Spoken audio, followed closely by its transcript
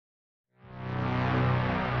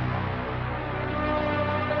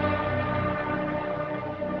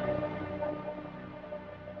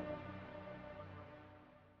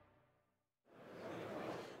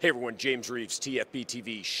Hey everyone, James Reeves,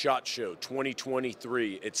 TFBTV, SHOT Show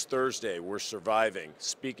 2023. It's Thursday, we're surviving.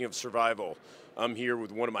 Speaking of survival, I'm here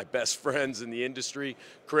with one of my best friends in the industry,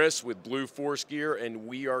 Chris with Blue Force Gear, and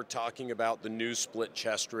we are talking about the new split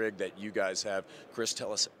chest rig that you guys have. Chris,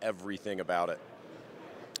 tell us everything about it.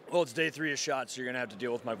 Well, it's day 3 of SHOT, so you're going to have to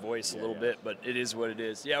deal with my voice a little bit, but it is what it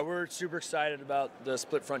is. Yeah, we're super excited about the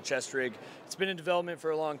split front chest rig. It's been in development for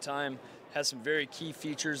a long time. Has some very key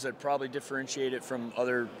features that probably differentiate it from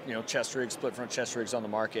other, chest rigs, split front chest rigs on the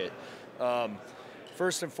market.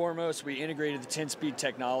 First and foremost, we integrated the 10-speed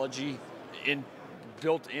technology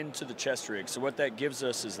built into the chest rig. So what that gives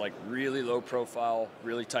us is like really low profile,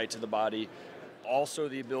 really tight to the body. Also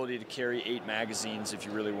the ability to carry 8 magazines if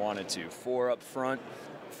you really wanted to. 4 up front,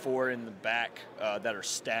 4 in the back that are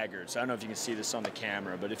staggered. So I don't know if you can see this on the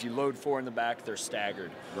camera, but if you load 4 in the back, they're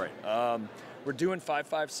staggered. Right. We're doing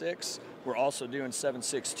 5.56. We're also doing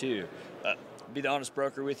 7.62. Be the honest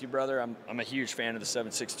broker with you, brother. I'm a huge fan of the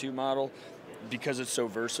 7.62 model because it's so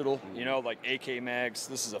versatile. You know, like AK mags.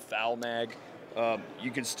 This is a foul mag.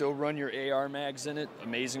 You can still run your AR mags in it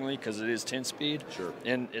amazingly because it is 10-speed. Sure.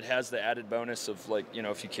 And it has the added bonus of, like,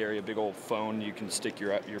 if you carry a big old phone, you can stick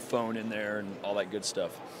your phone in there and all that good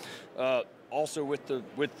stuff. Also with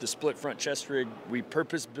the split front chest rig, we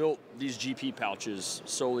purpose-built these GP pouches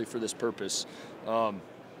solely for this purpose.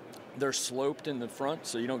 They're sloped in the front,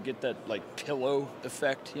 so you don't get that like pillow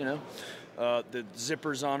effect, The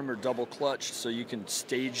zippers on them are double clutched, so you can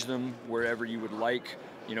stage them wherever you would like,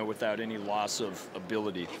 without any loss of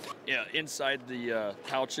ability. Yeah, inside the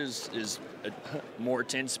pouches is more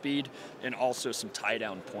 10-speed and also some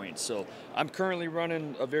tie-down points. So I'm currently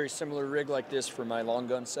running a very similar rig like this for my long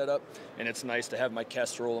gun setup, and it's nice to have my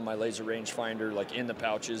Kestrel and my laser rangefinder like in the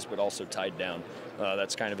pouches, but also tied down.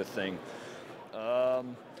 That's kind of a thing.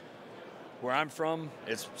 Where I'm from,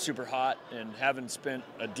 it's super hot, and having spent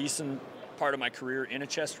a decent part of my career in a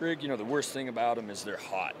chest rig, the worst thing about them is they're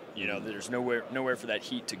hot. There's nowhere for that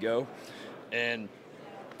heat to go. And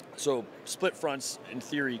so split fronts, in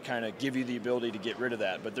theory, kind of give you the ability to get rid of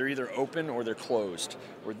that, but they're either open or they're closed.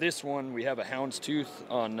 Where this one, we have a houndstooth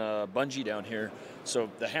on bungee down here. So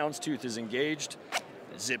the houndstooth is engaged,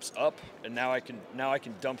 it zips up, and now I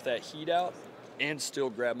can dump that heat out and still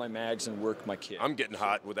grab my mags and work my kit. I'm getting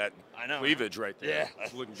hot with that cleavage right there. Yeah.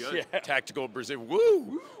 It's looking good. Yeah. Tactical Brazil.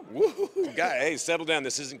 Woo! Woo! Guy, hey, settle down.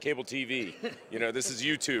 This isn't cable TV. This is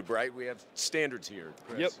YouTube, right? We have standards here,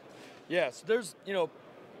 Chris. Yep. Yeah, so there's,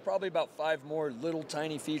 probably about 5 more little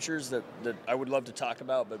tiny features that I would love to talk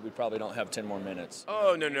about, but we probably don't have 10 more minutes.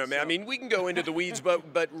 Oh, no, man. I mean, we can go into the weeds, but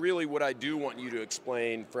really what I do want you to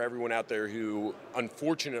explain for everyone out there who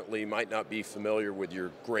unfortunately might not be familiar with your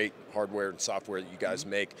great hardware and software that you guys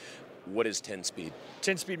make, what is 10-speed?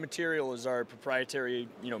 10-speed material is our proprietary,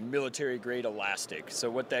 military-grade elastic. So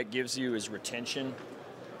what that gives you is retention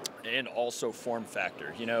and also form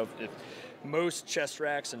factor. Most chest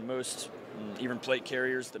racks and most even plate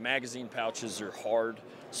carriers, the magazine pouches are hard.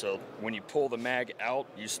 So when you pull the mag out,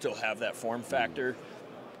 you still have that form factor.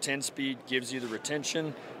 10-speed gives you the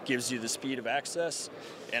retention, gives you the speed of access,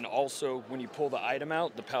 and also when you pull the item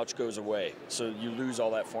out, the pouch goes away. So you lose all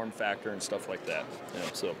that form factor and stuff like that.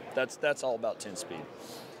 So that's all about 10-speed.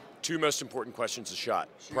 2 most important questions to SHOT.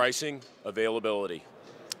 Pricing, availability.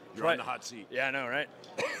 You're on the hot seat. Yeah, I know, right?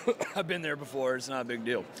 I've been there before. It's not a big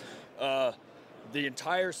deal. The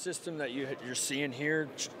entire system that you're seeing here,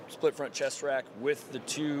 split front chest rack with the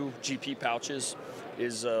 2 GP pouches,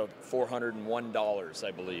 is $401,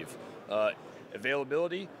 I believe.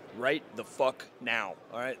 Availability, right the fuck now.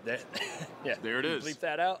 All right, yeah. There it is. Bleep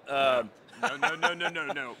that out.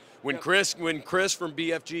 No. When Chris from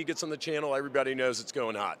BFG gets on the channel, everybody knows it's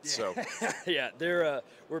going hot. Yeah. So yeah,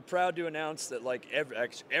 we're proud to announce that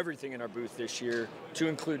everything in our booth this year, to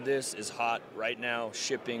include this, is hot right now,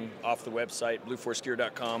 shipping off the website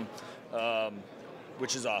blueforcegear.com,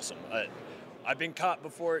 which is awesome. I've been caught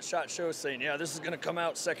before at SHOT Show saying, yeah, this is going to come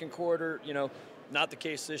out second quarter. Not the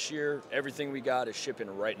case this year. Everything we got is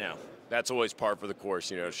shipping right now. That's always par for the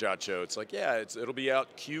course, SHOT Show. It's like, yeah, it'll be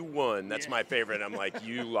out Q1. That's my favorite. I'm like,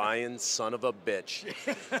 you lying son of a bitch.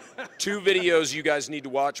 2 videos you guys need to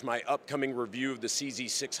watch. My upcoming review of the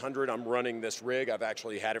CZ600. I'm running this rig. I've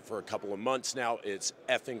actually had it for a couple of months now. It's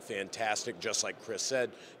effing fantastic, just like Chris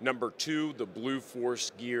said. Number 2, the Blue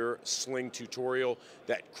Force Gear sling tutorial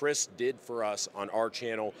that Chris did for us on our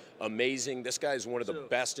channel. Amazing. This guy is one of the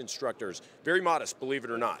best instructors. Very modest, believe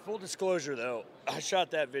it or not. Full disclosure, though, I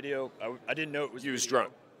shot that video. I didn't know it was. You was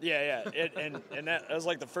drunk. Yeah. And that was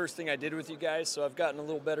like the first thing I did with you guys, so I've gotten a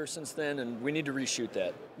little better since then, and we need to reshoot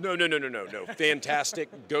that. No. Fantastic.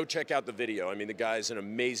 Go check out the video. I mean, the guy's an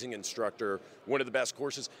amazing instructor, one of the best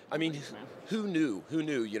courses. I mean, who knew,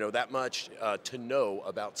 you know, that much to know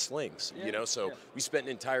about slings, you know? So we spent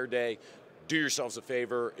an entire day. Do yourselves a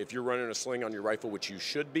favor. If you're running a sling on your rifle, which you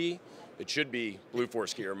should be, it should be Blue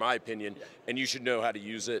Force gear, in my opinion, and you should know how to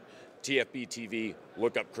use it. TFBTV,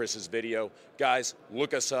 look up Chris's video. Guys,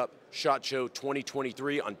 look us up. SHOT Show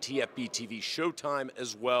 2023 on TFBTV Showtime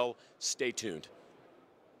as well. Stay tuned.